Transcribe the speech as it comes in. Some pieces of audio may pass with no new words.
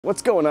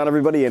What's going on,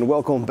 everybody, and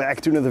welcome back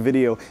to another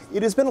video.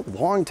 It has been a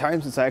long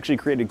time since I actually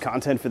created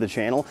content for the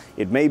channel.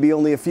 It may be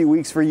only a few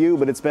weeks for you,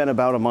 but it's been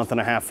about a month and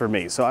a half for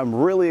me. So I'm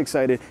really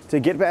excited to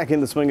get back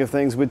in the swing of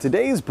things with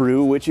today's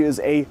brew, which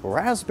is a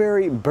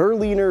Raspberry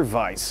Berliner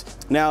Weisse.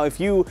 Now, if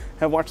you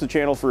have watched the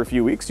channel for a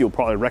few weeks, you'll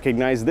probably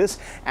recognize this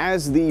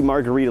as the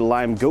margarita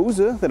lime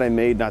gose that I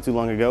made not too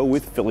long ago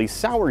with Philly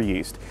sour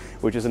yeast,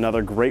 which is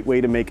another great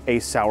way to make a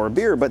sour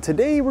beer. But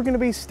today we're going to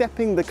be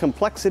stepping the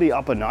complexity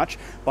up a notch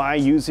by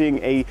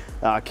using a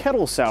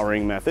kettle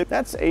souring method.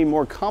 That's a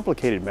more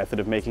complicated method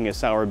of making a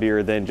sour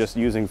beer than just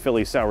using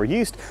Philly sour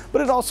yeast,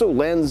 but it also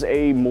lends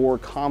a more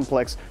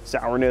complex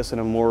sourness and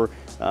a more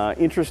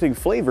interesting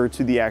flavor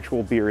to the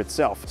actual beer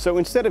itself. So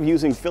instead of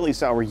using Philly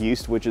sour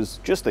yeast, which is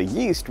just a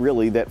yeast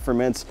really that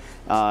ferments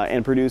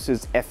and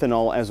produces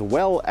ethanol as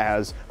well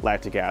as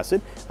lactic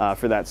acid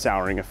for that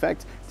souring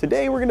effect,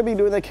 today we're going to be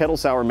doing the kettle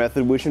sour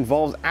method, which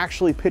involves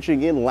actually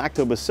pitching in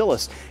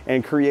lactobacillus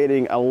and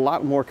creating a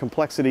lot more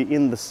complexity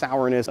in the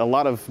sourness, a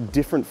lot of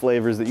different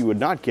flavors that you would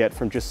not get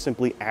from just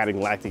simply adding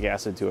lactic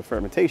acid to a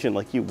fermentation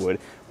like you would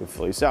with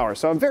Philly sour.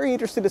 So I'm very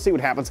interested to see what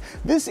happens.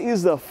 This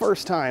is the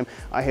first time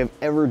I have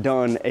ever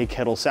done a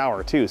kettle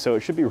sour too, so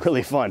it should be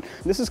really fun.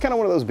 This is kind of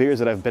one of those beers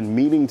that I've been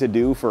meaning to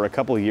do for a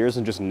couple of years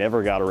and just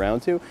never got around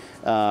to.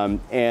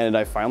 And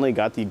I finally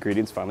got the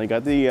ingredients, finally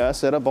got the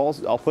setup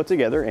all put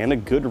together, and a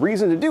good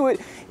reason to do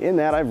it in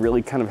that I've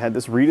really kind of had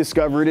this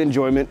rediscovered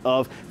enjoyment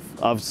of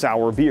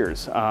sour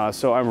beers.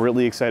 So I'm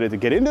really excited to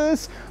get into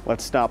this.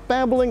 Let's stop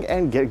babbling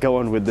and get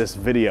going with this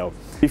video.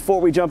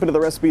 Before we jump into the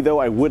recipe though,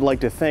 I would like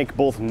to thank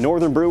both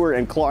Northern Brewer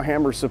and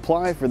Clawhammer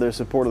Supply for their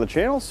support of the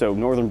channel. So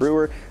Northern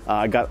Brewer,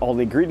 got all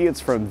the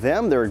ingredients from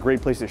them. They're a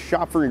great place to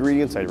shop for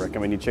ingredients. I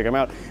recommend you check them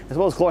out. As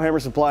well as Clawhammer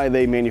Supply,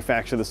 they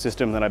manufacture the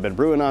system that I've been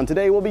brewing on.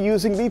 Today we'll be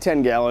using the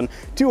 10-gallon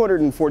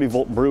 240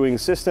 volt brewing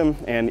system,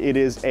 and it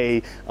is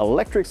a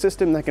electric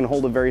system that can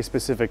hold a very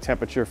specific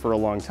temperature for a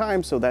long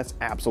time, so that's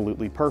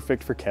absolutely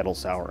perfect for kettle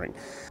souring.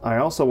 I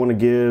also want to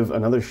give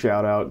another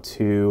shout out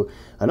to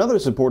another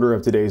supporter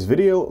of today's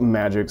video,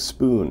 Magic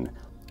Spoon.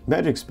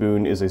 Magic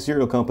Spoon is a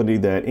cereal company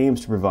that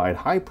aims to provide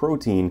high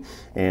protein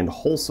and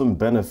wholesome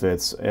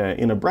benefits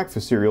in a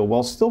breakfast cereal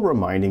while still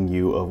reminding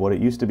you of what it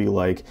used to be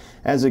like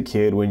as a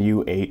kid when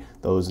you ate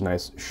those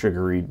nice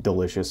sugary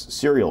delicious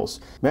cereals.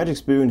 Magic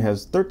Spoon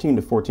has 13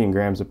 to 14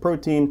 grams of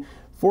protein,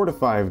 4 to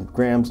 5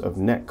 grams of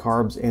net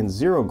carbs, and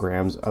 0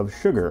 grams of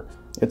sugar.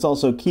 It's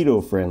also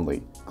keto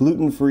friendly,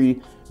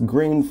 gluten-free,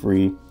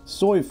 grain-free,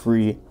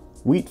 soy-free,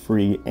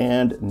 wheat-free,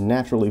 and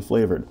naturally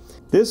flavored.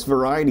 This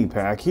variety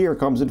pack here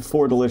comes in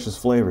 4 delicious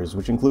flavors,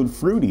 which include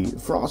fruity,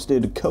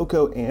 frosted,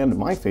 cocoa, and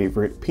my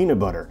favorite, peanut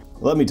butter.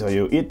 Let me tell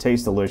you, it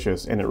tastes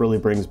delicious and it really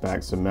brings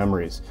back some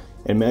memories.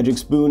 And Magic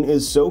Spoon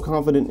is so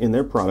confident in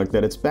their product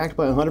that it's backed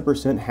by a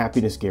 100%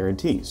 happiness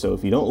guarantee. So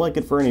if you don't like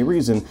it for any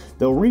reason,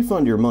 they'll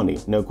refund your money,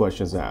 no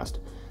questions asked.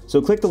 So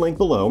click the link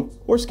below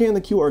or scan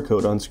the QR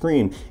code on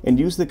screen and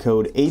use the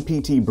code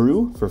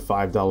APTBrew for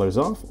 $5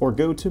 off, or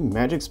go to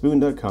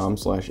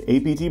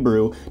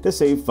magicspoon.com/APTBrew to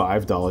save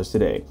 $5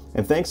 today.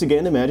 And thanks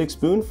again to Magic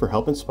Spoon for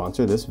helping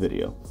sponsor this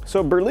video.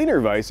 So Berliner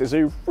Weisse is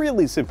a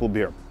really simple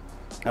beer.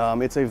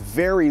 It's a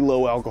very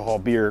low alcohol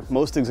beer.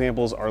 Most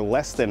examples are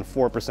less than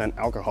 4%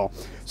 alcohol.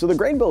 So the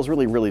grain bill is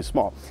really, really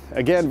small.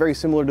 Again, very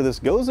similar to this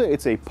gose,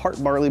 it's a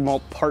part barley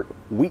malt, part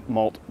wheat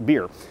malt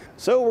beer.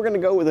 So we're gonna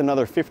go with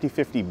another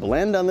 50-50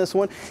 blend on this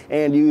one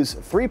and use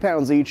 3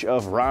 pounds each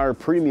of Rahr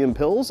premium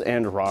pills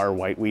and Rahr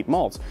white wheat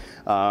malts.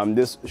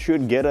 This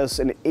should get us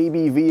an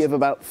ABV of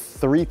about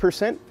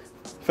 3%.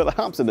 For the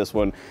hops in this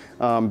one,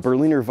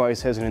 Berliner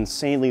Weisse has an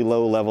insanely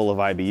low level of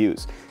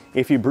IBUs.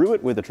 If you brew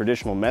it with a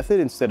traditional method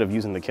instead of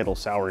using the kettle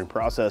souring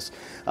process,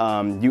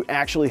 you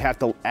actually have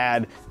to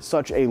add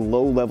such a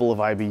low level of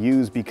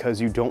IBUs because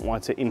you don't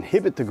want to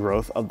inhibit the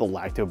growth of the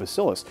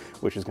lactobacillus,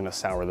 which is going to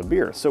sour the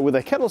beer. So with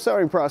a kettle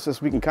souring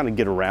process, we can kind of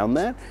get around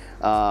that,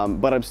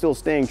 but I'm still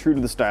staying true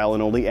to the style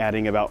and only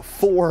adding about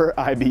 4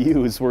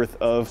 IBUs worth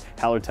of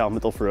Hallertau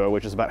Mittelfrühe,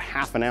 which is about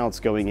 ½ an ounce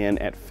going in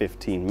at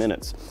 15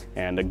 minutes.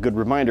 And a good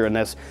reminder on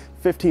this,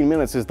 15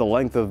 minutes is the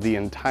length of the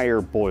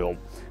entire boil.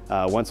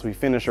 Once we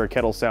finish our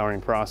kettle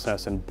souring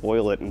process and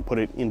boil it and put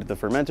it into the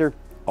fermenter,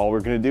 all we're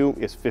going to do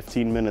is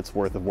 15 minutes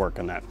worth of work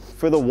on that.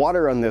 For the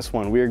water on this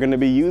one, we are going to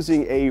be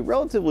using a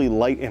relatively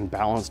light and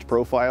balanced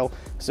profile,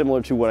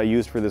 similar to what I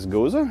used for this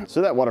gose.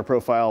 So that water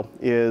profile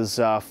is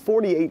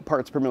 48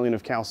 parts per million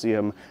of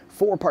calcium,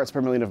 4 parts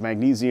per million of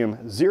magnesium,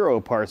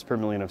 0 parts per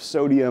million of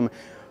sodium,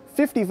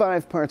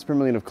 55 parts per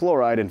million of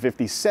chloride, and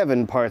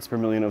 57 parts per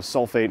million of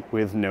sulfate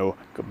with no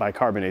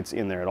bicarbonates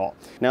in there at all.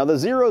 Now the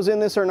zeros in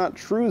this are not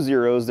true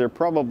zeros, they're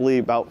probably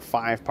about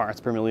 5 parts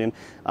per million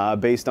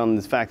based on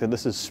the fact that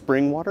this is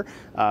spring water,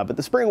 but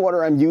the spring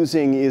water I'm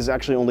using is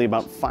actually only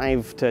about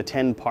 5 to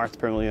 10 parts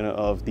per million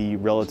of the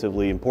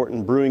relatively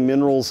important brewing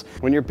minerals.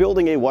 When you're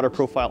building a water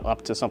profile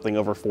up to something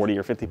over 40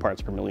 or 50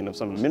 parts per million of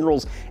some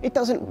minerals, it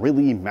doesn't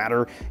really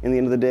matter in the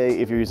end of the day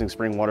if you're using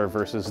spring water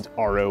versus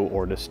RO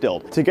or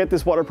distilled. To get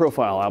this water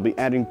profile, I'll be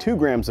adding 2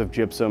 grams of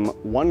gypsum,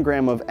 1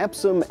 gram of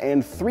Epsom,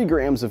 and 3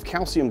 grams of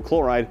calcium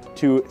chloride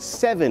to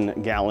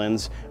 7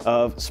 gallons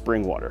of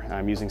spring water.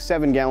 I'm using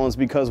 7 gallons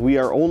because we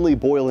are only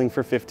boiling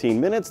for 15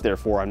 minutes,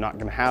 therefore I'm not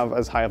going to have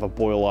as high of a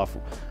boil off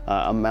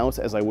amount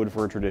as I would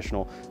for a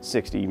traditional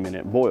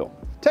 60-minute boil.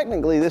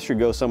 Technically, this should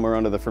go somewhere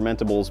under the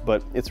fermentables,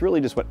 but it's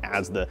really just what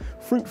adds the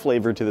fruit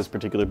flavor to this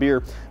particular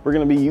beer. We're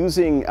going to be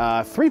using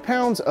 3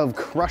 pounds of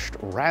crushed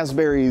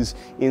raspberries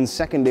in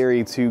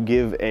secondary to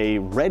give a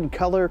red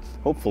color,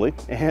 hopefully,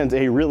 and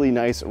a really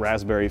nice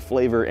raspberry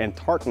flavor and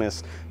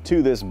tartness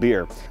to this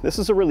beer. This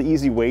is a really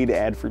easy way to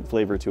add fruit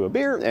flavor to a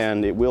beer,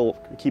 and it will,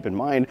 keep in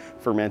mind,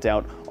 ferment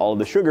out all of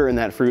the sugar in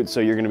that fruit, so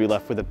you're going to be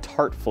left with a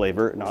tart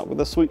flavor, not with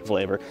a sweet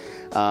flavor.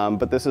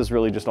 But this is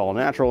really just all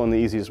natural and the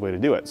easiest way to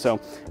do it. So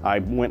I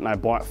went and I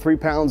bought 3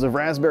 pounds of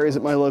raspberries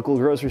at my local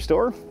grocery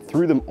store,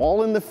 threw them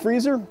all in the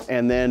freezer,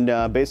 and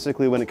then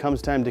basically when it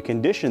comes time to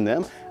condition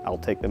them, I'll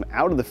take them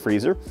out of the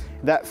freezer.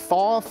 That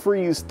thaw,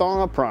 freeze,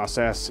 thaw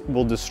process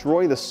will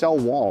destroy the cell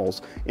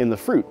walls in the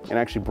fruit and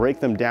actually break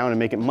them down and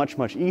make it much,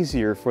 much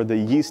easier for the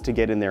yeast to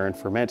get in there and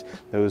ferment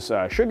those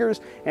sugars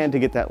and to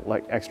get that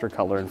like extra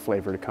color and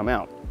flavor to come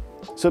out.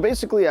 So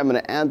basically I'm going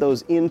to add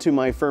those into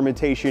my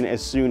fermentation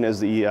as soon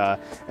as the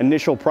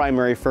initial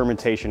primary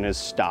fermentation is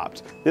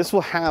stopped. This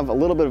will have a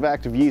little bit of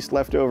active yeast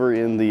left over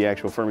in the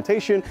actual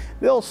fermentation.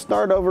 They'll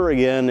start over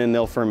again and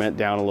they'll ferment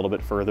down a little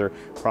bit further,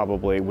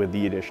 probably with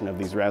the addition of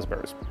these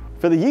raspberries.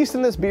 For the yeast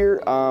in this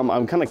beer,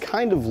 I'm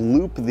kind of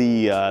loop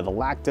the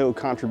lacto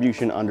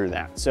contribution under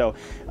that. So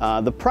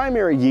the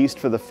primary yeast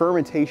for the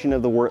fermentation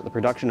of the wort, the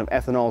production of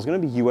ethanol, is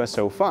going to be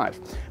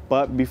USO5.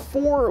 But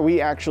before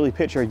we actually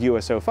pitch our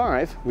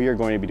USO5, we are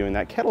going to be doing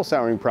that kettle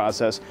souring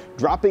process,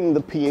 dropping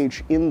the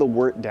pH in the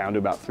wort down to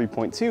about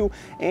 3.2.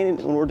 And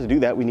in order to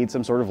do that, we need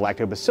some sort of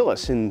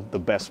lactobacillus. And the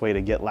best way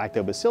to get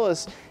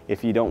lactobacillus,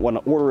 if you don't want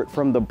to order it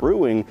from the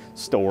brewing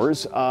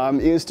stores,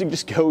 is to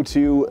just go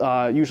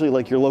to usually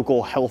like your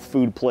local health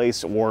food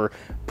place or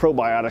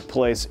probiotic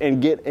place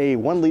and get a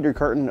 1 liter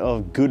carton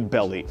of Good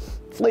Belly.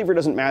 Flavor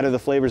doesn't matter, the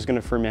flavor is going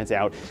to ferment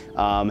out.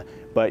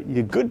 But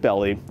your Good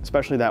Belly,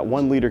 especially that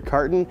 1 liter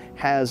carton,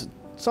 has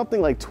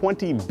something like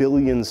 20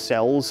 billion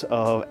cells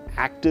of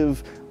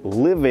active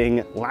living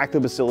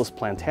Lactobacillus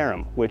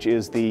plantarum, which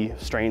is the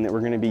strain that we're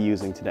going to be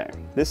using today.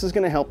 This is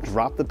going to help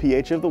drop the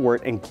pH of the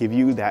wort and give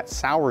you that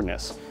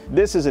sourness.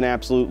 This is an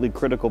absolutely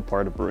critical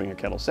part of brewing a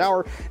kettle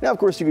sour. Now, of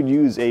course, you could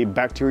use a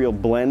bacterial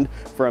blend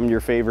from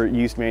your favorite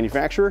yeast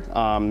manufacturer.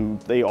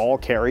 They all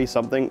carry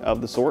something of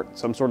the sort,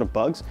 some sort of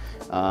bugs,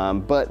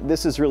 but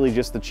this is really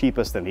just the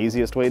cheapest and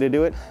easiest way to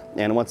do it.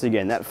 And once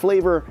again, that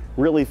flavor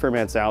really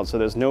ferments out, so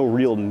there's no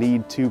real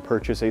need to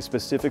purchase a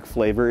specific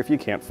flavor if you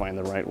can't find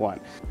the right one.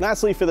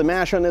 Lastly, for the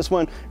mash on this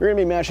one, we're going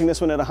to be mashing this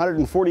one at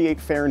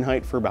 148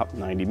 Fahrenheit for about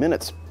 90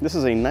 minutes. This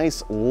is a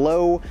nice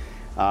low,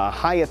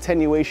 high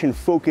attenuation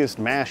focused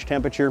mash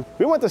temperature.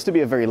 We want this to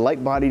be a very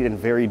light-bodied and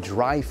very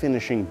dry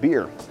finishing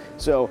beer.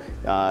 So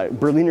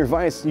Berliner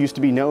Weisse used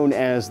to be known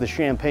as the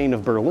champagne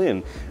of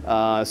Berlin.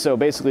 So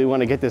basically we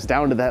want to get this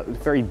down to that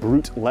very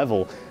brute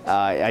level,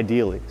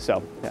 ideally.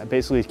 So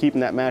basically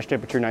keeping that mash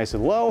temperature nice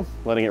and low,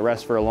 letting it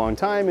rest for a long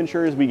time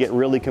ensures we get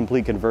really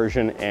complete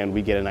conversion and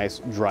we get a nice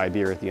dry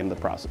beer at the end of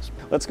the process.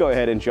 Let's go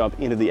ahead and jump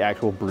into the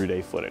actual brew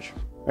day footage.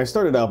 I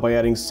started out by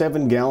adding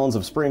 7 gallons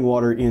of spring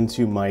water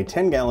into my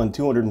 10-gallon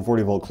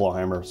 240 volt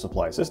clawhammer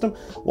supply system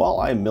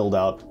while I milled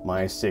out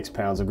my 6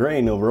 pounds of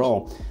grain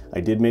overall. I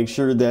did make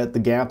sure that the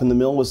gap in the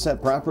mill was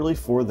set properly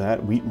for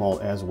that wheat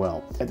malt as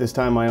well. At this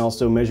time I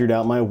also measured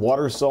out my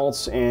water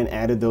salts and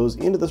added those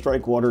into the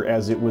strike water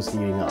as it was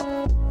heating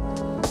up.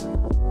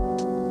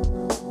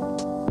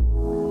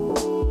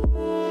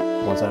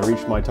 Once I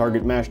reached my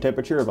target mash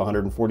temperature of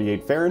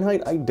 148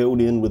 Fahrenheit, I dove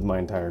in with my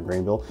entire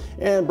grain bill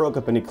and broke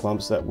up any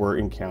clumps that were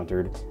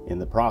encountered in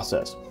the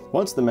process.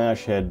 Once the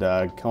mash had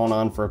gone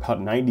on for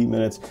about 90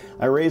 minutes,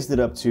 I raised it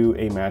up to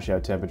a mash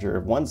out temperature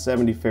of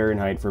 170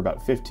 Fahrenheit for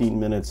about 15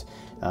 minutes.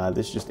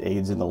 This just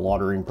aids in the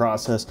lautering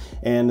process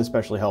and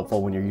especially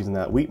helpful when you're using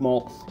that wheat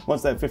malt.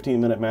 Once that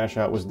 15-minute mash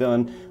out was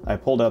done, I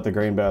pulled out the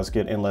grain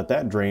basket and let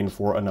that drain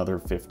for another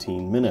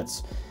 15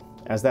 minutes.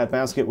 As that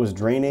basket was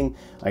draining,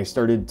 I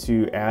started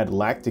to add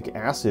lactic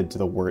acid to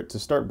the wort to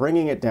start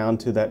bringing it down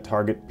to that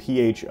target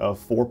pH of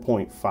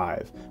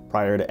 4.5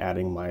 prior to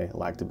adding my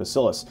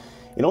lactobacillus.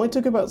 It only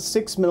took about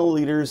 6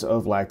 milliliters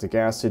of lactic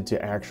acid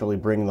to actually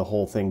bring the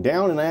whole thing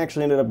down, and I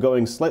actually ended up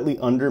going slightly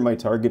under my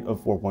target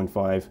of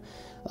 4.5,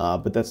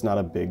 but that's not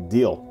a big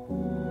deal.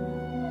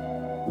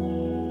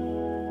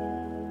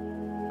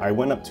 I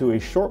went up to a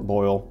short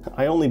boil.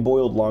 I only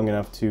boiled long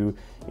enough to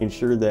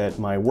ensure that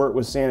my wort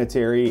was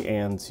sanitary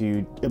and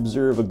to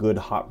observe a good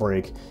hot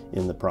break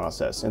in the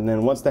process. And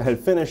then once that had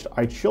finished,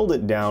 I chilled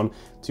it down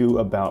to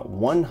about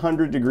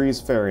 100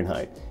 degrees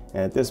Fahrenheit.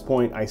 And at this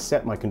point, I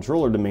set my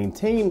controller to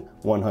maintain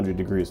 100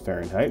 degrees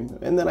Fahrenheit,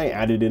 and then I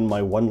added in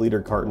my 1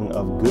 liter carton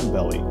of Good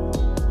Belly.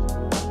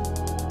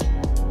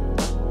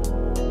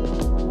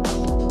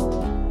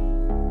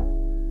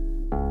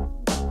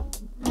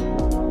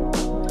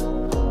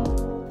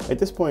 At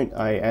this point,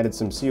 I added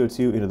some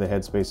CO2 into the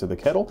headspace of the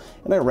kettle,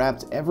 and I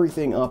wrapped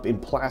everything up in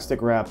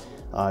plastic wrap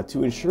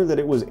to ensure that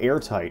it was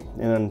airtight.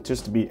 And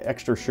just to be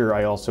extra sure,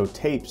 I also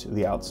taped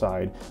the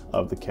outside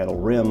of the kettle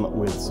rim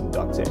with some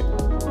duct tape.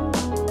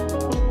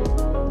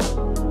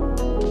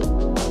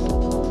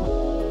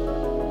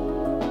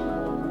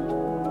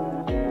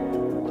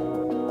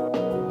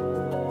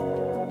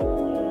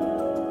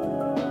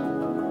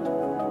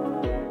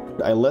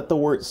 I let the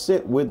wort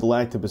sit with the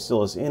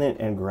lactobacillus in it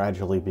and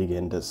gradually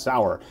begin to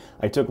sour.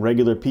 I took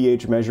regular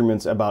pH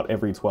measurements about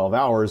every 12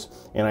 hours,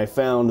 and I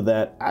found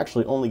that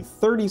actually only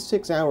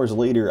 36 hours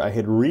later I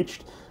had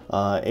reached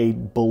a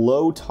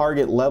below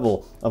target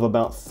level of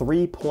about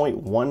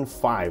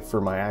 3.15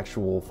 for my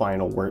actual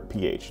final wort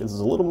pH. This is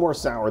a little more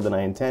sour than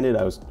I intended.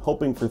 I was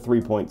hoping for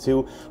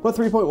 3.2, but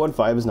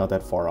 3.15 is not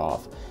that far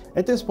off.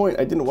 At this point,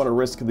 I didn't want to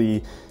risk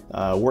the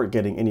wort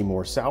getting any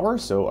more sour,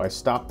 so I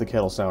stopped the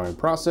kettle souring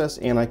process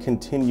and I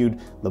continued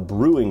the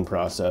brewing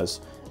process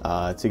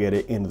to get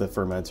it into the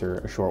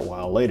fermenter a short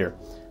while later.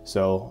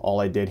 So all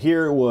I did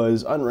here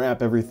was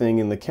unwrap everything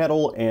in the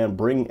kettle and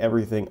bring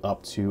everything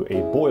up to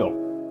a boil.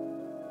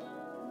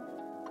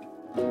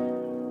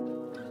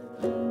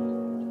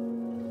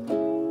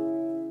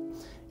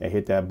 I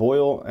hit that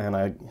boil and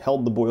I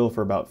held the boil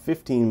for about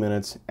 15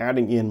 minutes,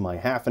 adding in my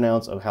 ½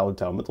 ounce of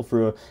Hallertau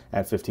Mittelfrühe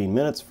at 15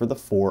 minutes for the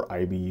 4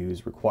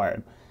 IBUs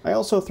required. I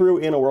also threw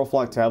in a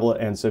Whirlfloc tablet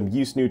and some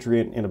yeast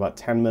nutrient in about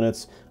 10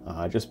 minutes.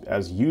 Just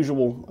as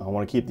usual, I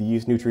want to keep the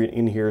yeast nutrient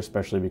in here,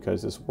 especially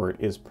because this wort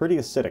is pretty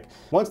acidic.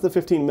 Once the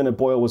 15-minute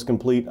boil was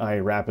complete, I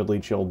rapidly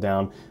chilled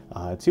down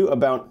to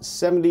about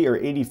 70 or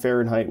 80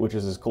 Fahrenheit, which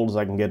is as cold as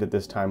I can get at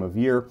this time of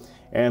year,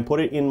 and put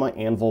it in my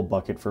Anvil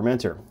bucket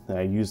fermenter.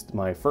 I used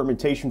my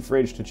fermentation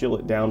fridge to chill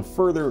it down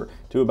further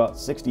to about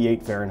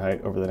 68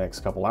 Fahrenheit over the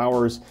next couple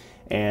hours,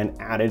 and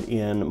added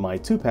in my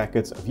 2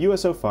 packets of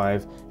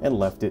USO5 and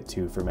left it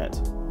to ferment.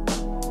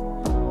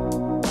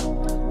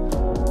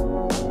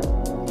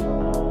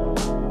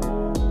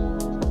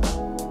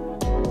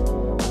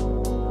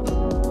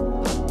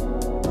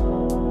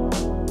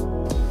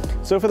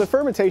 So for the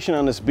fermentation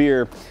on this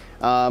beer,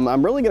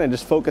 I'm really going to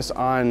just focus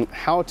on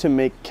how to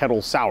make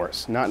kettle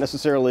sours, not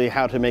necessarily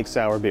how to make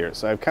sour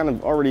beers. I've kind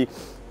of already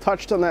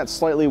touched on that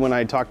slightly when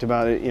I talked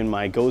about it in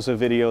my Goza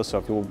video, so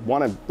if you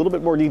want a little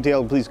bit more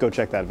detail, please go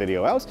check that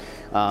video out.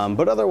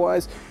 But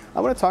otherwise,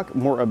 I'm going to talk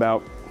more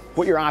about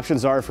what your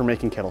options are for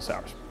making kettle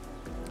sours.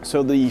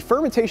 So the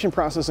fermentation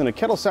process in a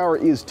kettle sour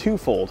is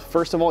twofold.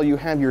 First of all, you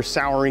have your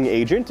souring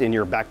agent in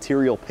your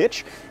bacterial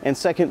pitch, and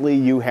secondly,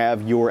 you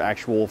have your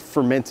actual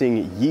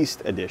fermenting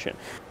yeast addition.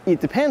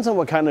 It depends on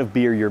what kind of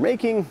beer you're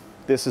making.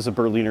 This is a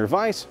Berliner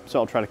Weisse, so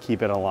I'll try to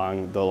keep it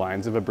along the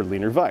lines of a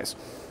Berliner Weisse.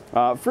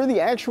 For the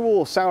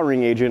actual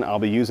souring agent, I'll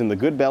be using the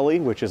Good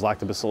Belly, which is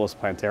Lactobacillus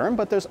plantarum,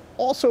 but there's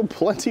also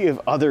plenty of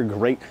other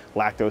great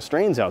lactose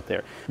strains out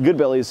there. Good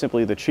Belly is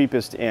simply the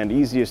cheapest and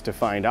easiest to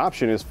find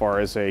option as far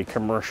as a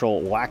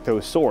commercial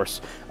lactose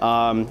source.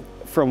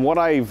 From what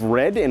I've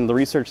read and the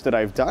research that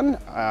I've done,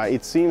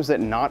 it seems that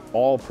not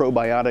all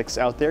probiotics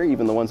out there,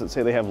 even the ones that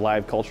say they have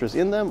live cultures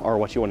in them, are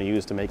what you want to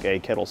use to make a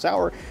kettle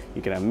sour.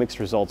 You can have mixed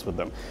results with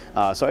them.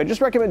 So I just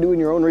recommend doing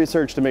your own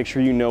research to make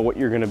sure you know what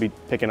you're going to be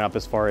picking up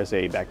as far as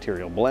a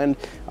bacterial blend,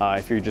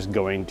 if you're just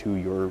going to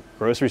your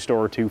grocery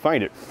store to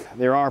find it.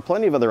 There are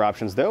plenty of other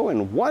options though,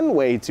 and one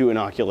way to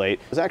inoculate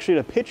is actually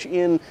to pitch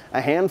in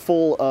a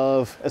handful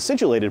of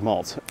acidulated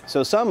malts.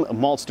 So some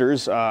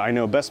maltsters, I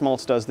know Best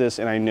Malts does this,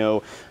 and I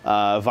know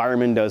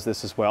Vireman does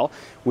this as well.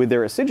 With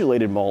their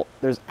acidulated malt,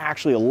 there's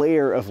actually a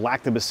layer of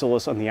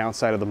lactobacillus on the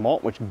outside of the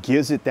malt, which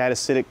gives it that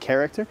acidic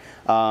character.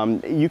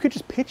 You could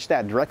just pitch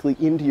that directly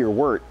into your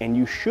wort, and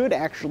you should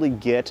actually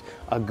get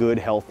a good,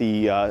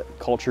 healthy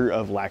culture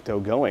of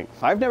lacto going.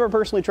 I've never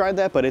personally tried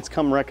that, but it's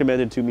come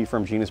recommended to me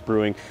from Genus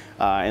Brewing,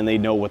 and they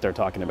know what they're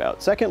talking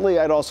about. Secondly,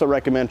 I'd also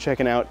recommend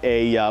checking out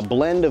a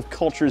blend of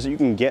cultures that you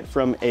can get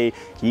from a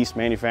yeast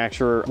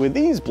manufacturer. With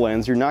these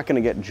blends, you're not going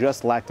to get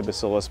just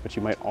lactobacillus, but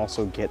you might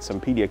also get some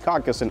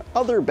pediococcus and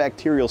other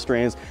bacterial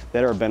strains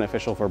that are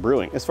beneficial for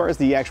brewing. As far as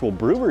the actual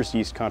brewer's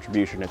yeast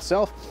contribution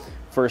itself,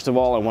 first of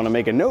all, I want to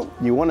make a note.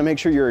 You want to make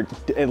sure you're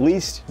at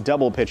least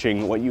double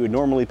pitching what you would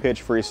normally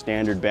pitch for a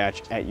standard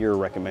batch at your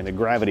recommended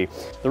gravity.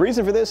 The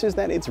reason for this is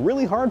that it's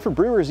really hard for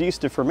brewer's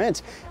yeast to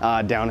ferment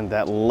down in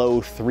that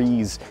low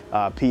 3s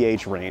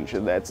pH range.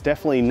 That's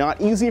definitely not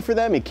easy for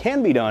them. It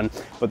can be done,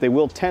 but they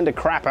will tend to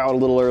crap out a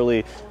little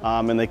early,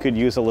 and they could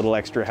use a little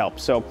extra help.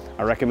 So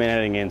I recommend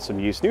adding in some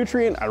yeast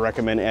nutrient. I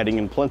recommend adding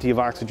in plenty of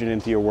oxygen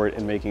into your wort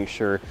and making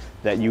sure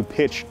that you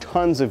pitch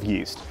tons of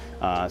yeast.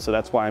 So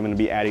that's why I'm going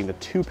to be adding the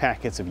 2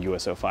 packets of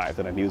USO5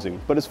 that I'm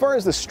using. But as far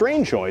as the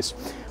strain choice,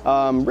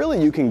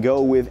 really you can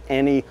go with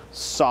any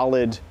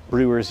solid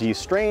brewer's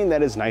yeast strain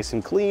that is nice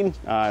and clean.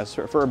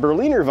 So for a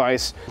Berliner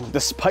Weisse,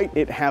 despite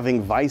it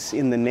having Weisse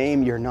in the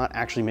name, you're not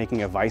actually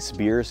making a Weisse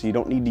beer, so you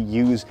don't need to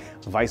use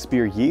Weisse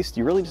beer yeast.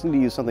 You really just need to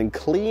use something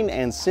clean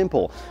and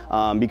simple,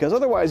 because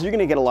otherwise you're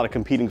gonna get a lot of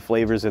competing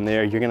flavors in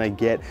there. You're gonna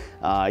get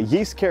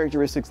yeast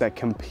characteristics that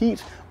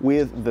compete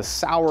with the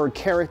sour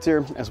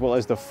character as well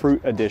as the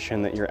fruit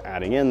addition that you're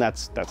adding in.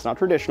 That's not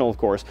traditional, of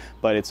course,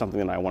 but it's something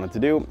that I wanted to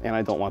do, and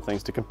I don't want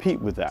things to compete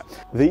with that.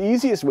 The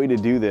easiest way to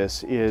do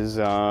this is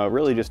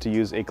really just to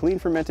use a clean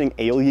fermenting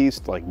ale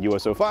yeast like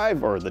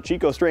USO5 or the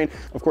Chico strain.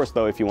 Of course,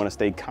 though, if you want to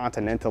stay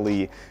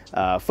continentally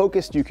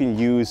focused, you can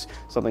use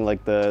something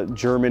like the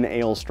German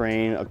ale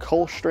strain, a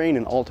Kolsch strain,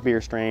 an alt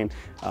beer strain.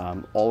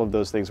 All of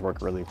those things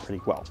work really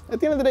pretty well. At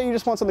the end of the day, you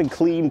just want something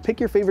clean. Pick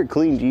your favorite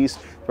clean yeast,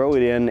 throw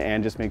it in,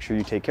 and just make sure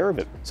you take care of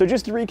it. So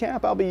just to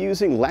recap, I'll be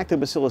using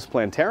Lactobacillus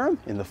plantarum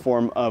in the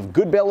form of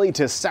Good Belly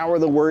to sour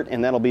the wort,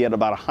 and that'll be at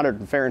about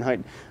 100 Fahrenheit,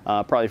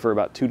 probably for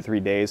about 2 to 3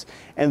 days.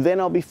 And then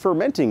I'll be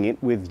fermenting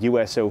it with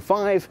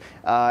USO5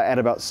 at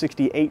about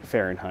 68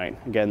 Fahrenheit.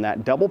 Again,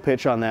 that double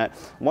pitch on that,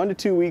 1 to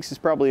 2 weeks is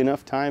probably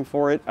enough time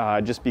for it,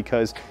 just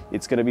because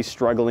it's gonna be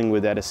struggling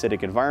with that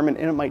acidic environment,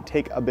 and it might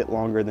take a bit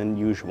longer than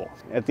usual.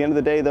 At the end of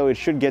the day, though, it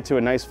should get to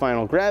a nice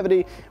final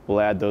gravity. We'll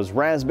add those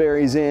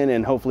raspberries in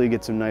and hopefully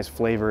get some nice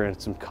flavor and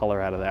some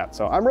color out of that.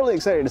 So I'm really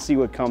excited to see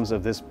what comes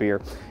of this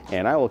beer,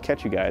 and I will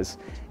catch you guys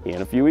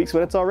in a few weeks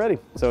when it's all ready.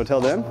 So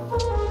until then,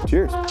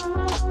 cheers.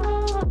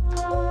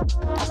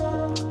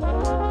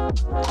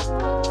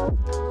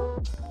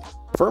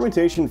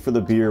 Fermentation for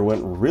the beer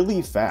went really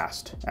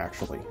fast,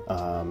 actually.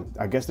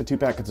 I guess the 2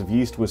 packets of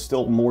yeast was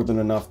still more than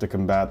enough to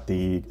combat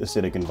the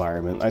acidic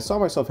environment. I saw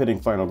myself hitting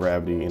final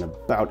gravity in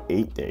about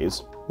 8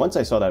 days. Once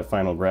I saw that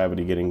final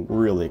gravity getting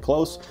really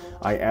close,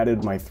 I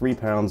added my 3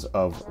 pounds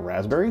of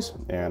raspberries,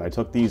 and I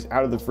took these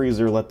out of the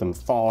freezer, let them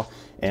thaw,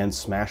 and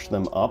smashed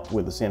them up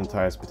with a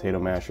sanitized potato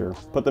masher,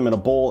 put them in a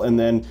bowl, and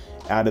then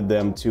added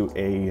them to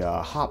a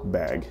hop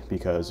bag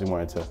because we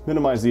wanted to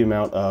minimize the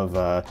amount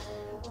of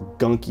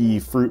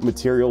gunky fruit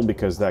material,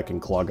 because that can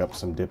clog up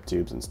some dip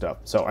tubes and stuff.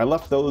 So I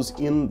left those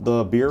in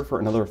the beer for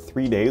another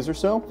 3 days or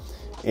so,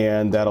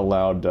 and that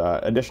allowed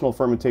additional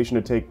fermentation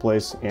to take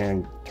place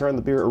and turn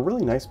the beer a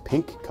really nice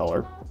pink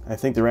color. I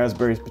think the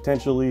raspberries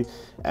potentially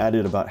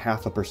added about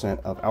 0.5%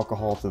 of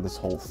alcohol to this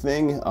whole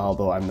thing,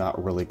 although I'm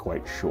not really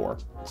quite sure.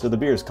 So the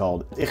beer is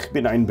called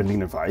Ein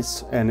Berliner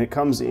Weisse, and it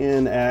comes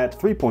in at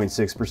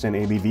 3.6%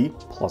 ABV,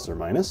 plus or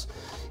minus,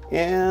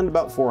 and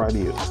about 4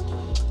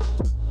 IBUs.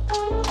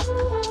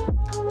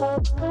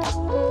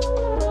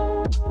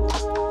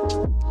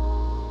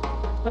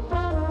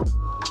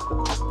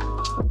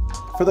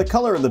 For the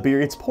color of the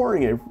beer, it's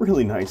pouring a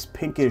really nice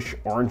pinkish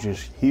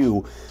orangish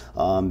hue.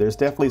 There's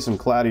definitely some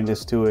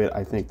cloudiness to it.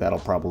 I think that'll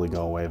probably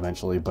go away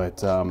eventually, but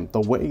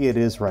the way it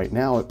is right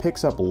now, it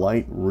picks up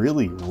light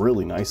really,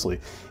 really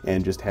nicely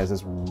and just has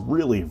this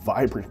really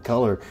vibrant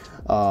color.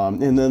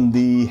 And then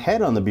the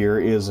head on the beer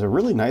is a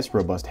really nice,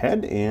 robust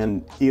head,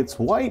 and it's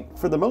white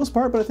for the most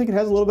part, but I think it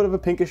has a little bit of a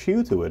pinkish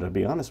hue to it, I'll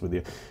be honest with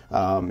you.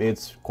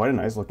 It's quite a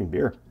nice looking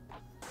beer.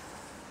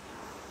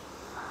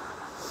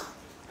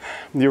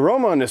 The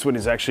aroma on this one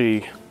is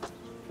actually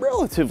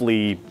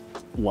relatively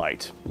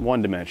light,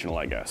 one-dimensional,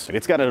 I guess.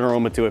 It's got an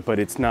aroma to it, but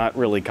it's not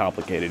really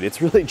complicated.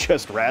 It's really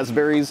just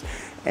raspberries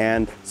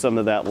and some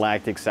of that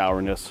lactic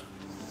sourness.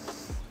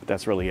 But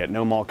that's really it.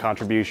 No malt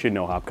contribution,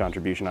 no hop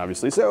contribution,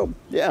 obviously. So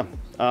yeah,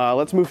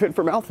 let's move it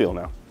for mouthfeel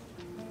now.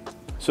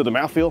 So the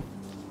mouthfeel,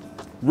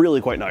 really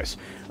quite nice.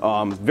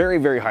 Very,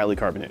 very highly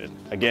carbonated.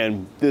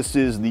 Again, this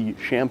is the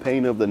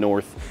champagne of the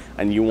north,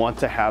 and you want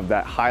to have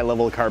that high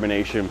level of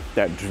carbonation,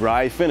 that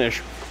dry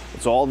finish.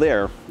 It's all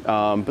there,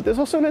 but there's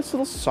also a nice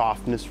little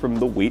softness from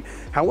the wheat.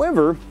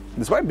 However,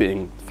 despite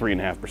being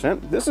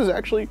 3.5%, this is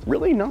actually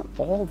really not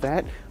all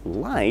that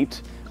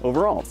light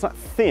overall. It's not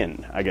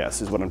thin, I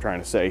guess, is what I'm trying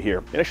to say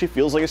here. It actually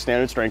feels like a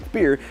standard strength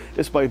beer,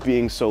 despite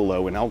being so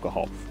low in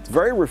alcohol. It's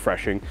very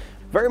refreshing.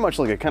 Very much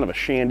like a kind of a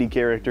shandy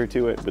character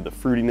to it, with the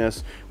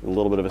fruitiness, with a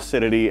little bit of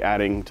acidity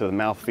adding to the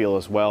mouthfeel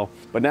as well.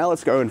 But now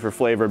let's go in for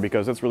flavor,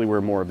 because that's really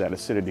where more of that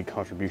acidity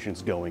contribution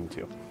is going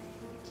to.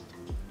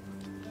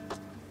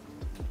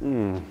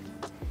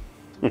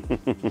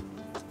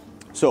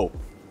 So,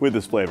 with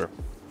this flavor,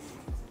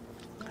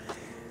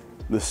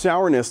 the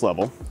sourness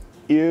level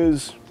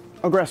is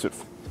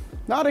aggressive.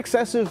 Not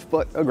excessive,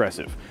 but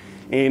aggressive.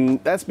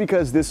 And that's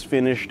because this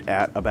finished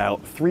at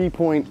about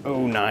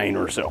 3.09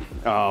 or so,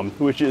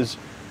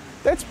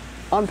 that's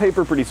on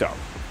paper pretty sour.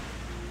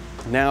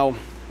 Now,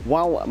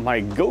 while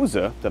my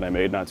Gose that I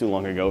made not too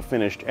long ago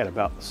finished at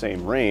about the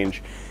same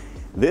range,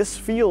 this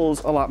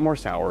feels a lot more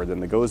sour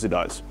than the Gose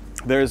does.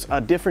 There's a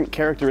different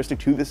characteristic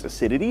to this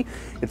acidity.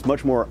 It's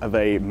much more of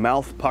a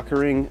mouth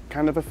puckering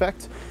kind of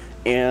effect,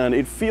 and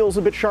it feels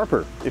a bit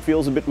sharper. It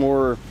feels a bit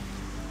more,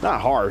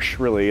 not harsh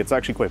really, it's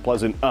actually quite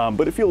pleasant,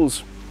 but it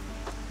feels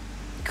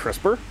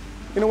crisper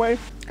in a way.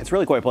 It's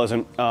really quite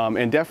pleasant,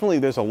 and definitely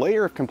there's a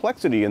layer of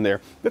complexity in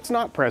there that's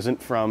not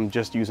present from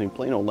just using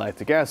plain old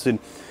lactic acid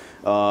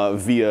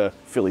via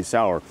Philly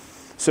sour.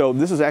 So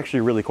this is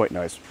actually really quite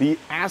nice. The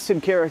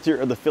acid character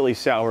of the Philly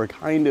Sour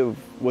kind of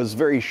was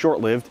very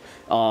short-lived.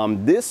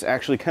 This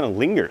actually kind of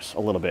lingers a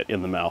little bit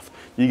in the mouth.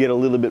 You get a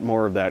little bit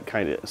more of that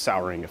kind of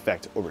souring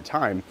effect over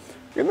time.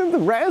 And then the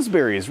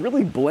raspberries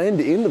really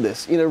blend into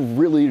this in a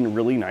really,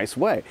 really nice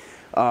way.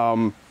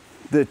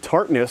 The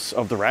tartness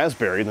of the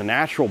raspberry, the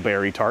natural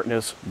berry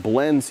tartness,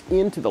 blends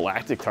into the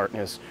lactic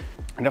tartness.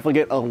 I definitely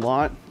get a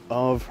lot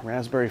of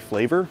raspberry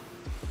flavor.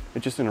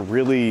 It's just in a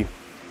really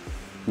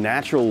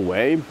natural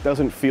way.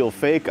 Doesn't feel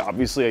fake.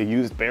 Obviously I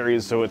used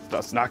berries, so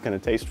that's not going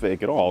to taste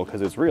fake at all because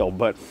it's real,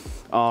 but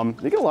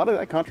you get a lot of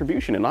that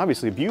contribution, and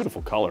obviously a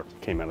beautiful color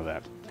came out of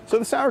that. So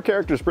the sour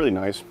character is pretty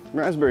nice.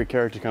 Raspberry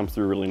character comes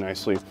through really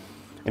nicely.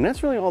 And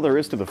that's really all there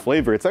is to the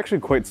flavor. It's actually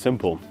quite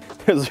simple.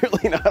 There's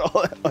really not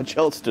all that much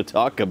else to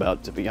talk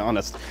about, to be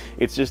honest.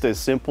 It's just a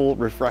simple,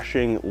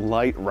 refreshing,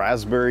 light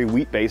raspberry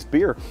wheat-based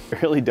beer.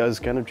 It really does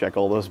kind of check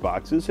all those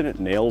boxes, and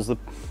it nails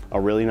a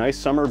really nice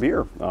summer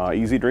beer.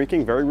 Easy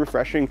drinking, very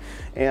refreshing,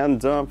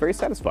 and very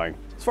satisfying.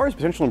 As far as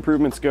potential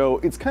improvements go,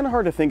 it's kind of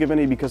hard to think of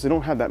any because I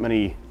don't have that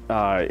many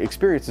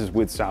experiences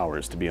with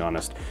sours, to be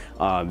honest.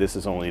 This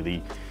is only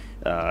the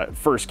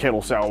first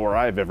Kettle Sour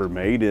I've ever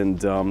made, and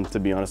to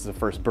be honest, the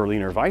first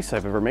Berliner Weisse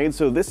I've ever made,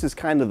 so this is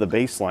kind of the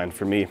baseline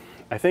for me.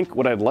 I think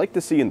what I'd like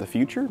to see in the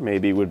future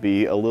maybe would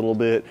be a little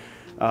bit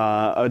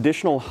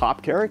additional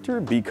hop character.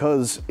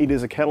 Because it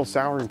is a kettle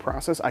souring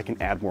process, I can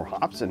add more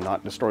hops and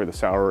not destroy the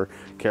sour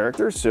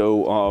character,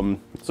 so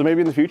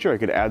maybe in the future I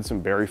could add some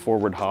berry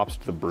forward hops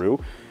to the brew.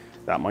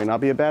 That might not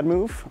be a bad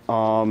move,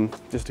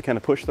 just to kind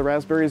of push the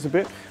raspberries a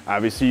bit.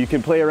 Obviously you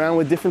can play around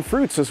with different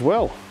fruits as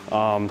well.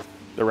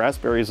 The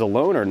raspberries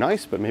alone are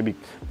nice, but maybe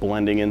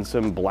blending in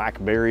some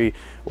blackberry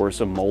or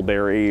some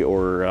mulberry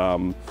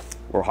or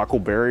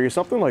huckleberry or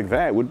something like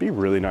that would be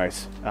really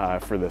nice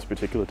for this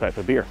particular type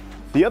of beer.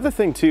 The other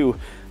thing too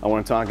I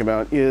want to talk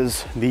about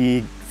is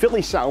the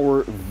Philly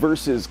Sour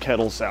versus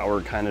Kettle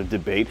Sour kind of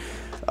debate.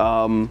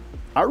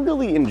 I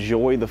really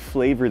enjoy the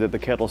flavor that the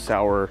Kettle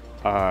Sour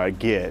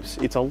gives.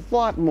 It's a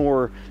lot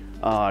more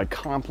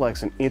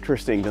complex and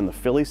interesting than the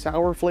Philly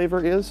Sour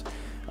flavor is.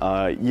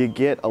 You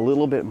get a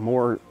little bit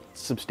more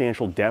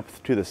substantial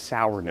depth to the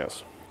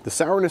sourness. The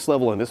sourness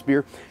level in this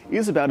beer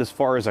is about as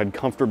far as I'd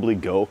comfortably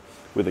go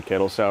with a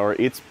Kettle Sour.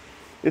 It's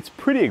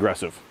pretty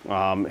aggressive.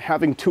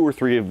 Having 2 or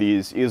 3 of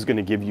these is going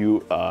to give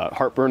you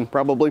heartburn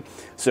probably,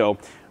 so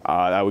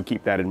I would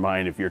keep that in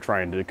mind if you're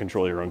trying to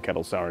control your own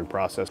kettle souring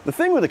process. The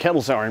thing with the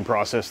kettle souring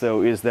process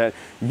though is that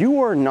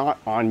you are not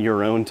on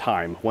your own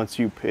time once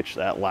you pitch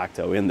that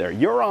lacto in there.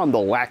 You're on the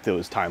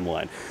lactose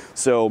timeline.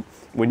 So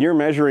when you're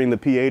measuring the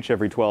pH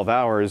every 12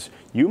 hours,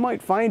 you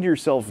might find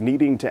yourself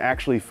needing to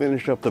actually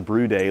finish up the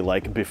brew day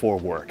like before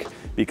work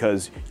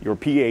because your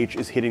pH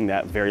is hitting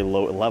that very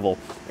low level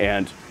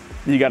and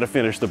you got to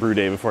finish the brew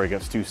day before it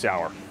gets too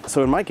sour.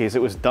 So in my case,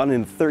 it was done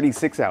in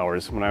 36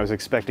 hours when I was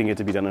expecting it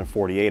to be done in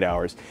 48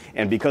 hours.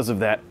 And because of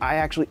that, I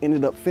actually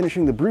ended up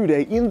finishing the brew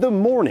day in the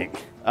morning,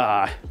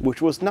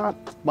 which was not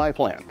my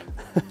plan.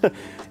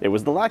 It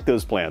was the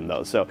lactose plan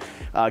though. So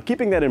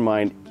keeping that in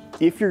mind,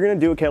 if you're going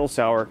to do a kettle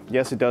sour,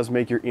 yes, it does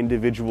make your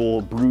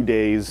individual brew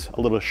days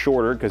a little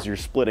shorter because you're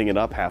splitting it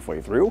up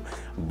halfway through,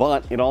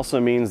 but it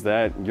also means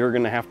that you're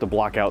going to have to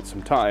block out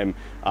some time,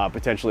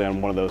 potentially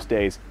on one of those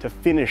days, to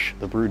finish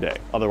the brew day.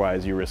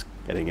 Otherwise, you risk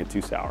getting it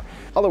too sour.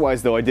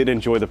 Otherwise, though, I did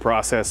enjoy the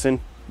process, and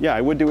yeah,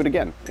 I would do it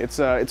again. It's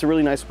a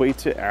really nice way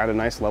to add a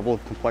nice level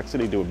of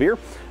complexity to a beer,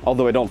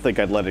 although I don't think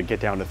I'd let it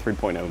get down to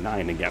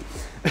 3.09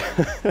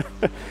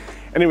 again.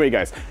 Anyway,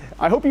 guys,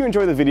 I hope you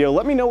enjoyed the video.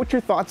 Let me know what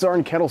your thoughts are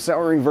on kettle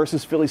souring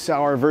versus Philly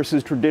Sour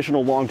versus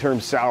traditional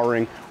long-term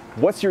souring.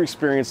 What's your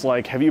experience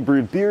like? Have you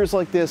brewed beers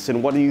like this?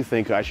 And what do you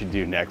think I should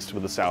do next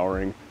with the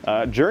souring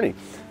journey?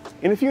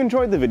 And if you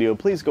enjoyed the video,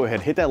 please go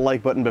ahead, hit that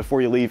like button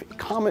before you leave,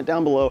 comment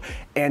down below,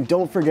 and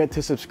don't forget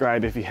to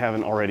subscribe if you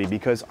haven't already,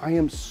 because I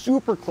am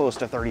super close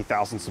to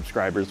 30,000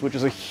 subscribers, which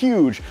is a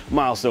huge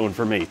milestone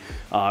for me.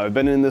 I've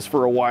been in this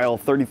for a while.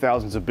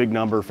 30,000 is a big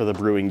number for the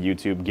brewing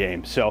YouTube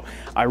game. So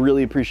I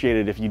really appreciate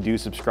it if you do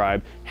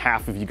subscribe.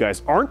 Half of you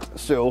guys aren't,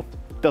 so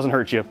it doesn't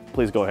hurt you.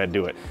 Please go ahead and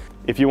do it.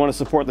 If you want to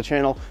support the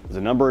channel, there's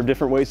a number of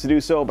different ways to do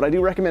so, but I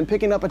do recommend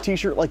picking up a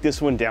t-shirt like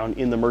this one down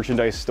in the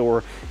merchandise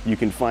store. You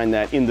can find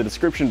that in the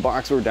description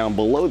box or down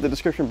below the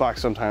description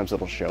box. Sometimes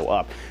it'll show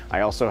up.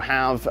 I also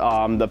have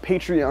the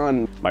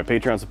Patreon. My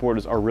Patreon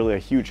supporters are really a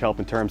huge help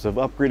in terms of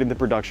upgrading the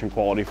production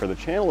quality for the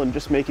channel and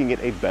just making it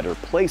a better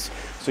place.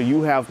 So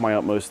you have my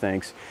utmost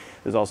thanks.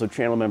 There's also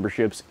channel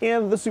memberships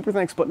and the super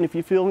thanks button if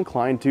you feel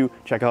inclined to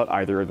check out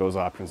either of those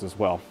options as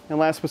well. And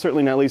last but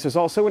certainly not least, there's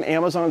also an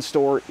Amazon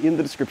store in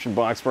the description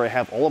box where I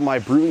have all of my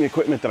brewing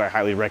equipment that I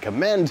highly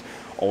recommend,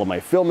 all of my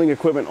filming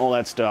equipment, all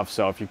that stuff.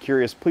 So if you're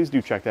curious, please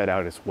do check that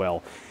out as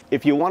well.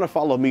 If you want to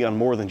follow me on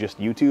more than just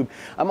YouTube,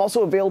 I'm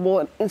also available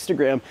on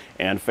Instagram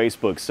and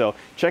Facebook. So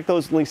check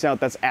those links out.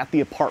 That's at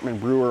The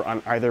Apartment Brewer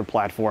on either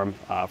platform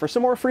for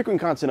some more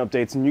frequent content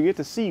updates, and you get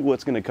to see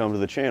what's going to come to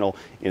the channel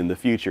in the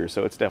future.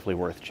 So it's definitely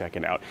worth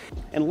checking out.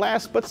 And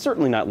last, but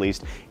certainly not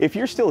least, if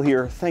you're still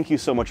here, thank you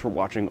so much for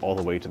watching all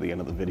the way to the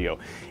end of the video.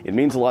 It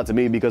means a lot to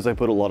me because I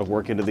put a lot of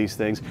work into these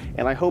things,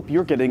 and I hope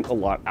you're getting a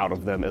lot out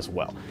of them as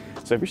well.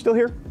 So if you're still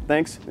here,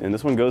 thanks. And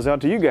this one goes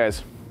out to you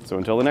guys. So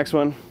until the next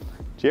one,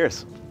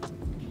 cheers.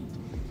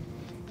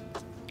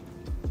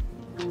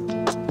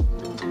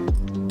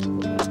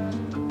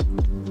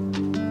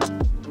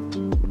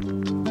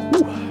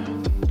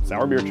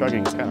 Sour beer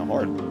chugging is kind of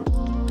hard.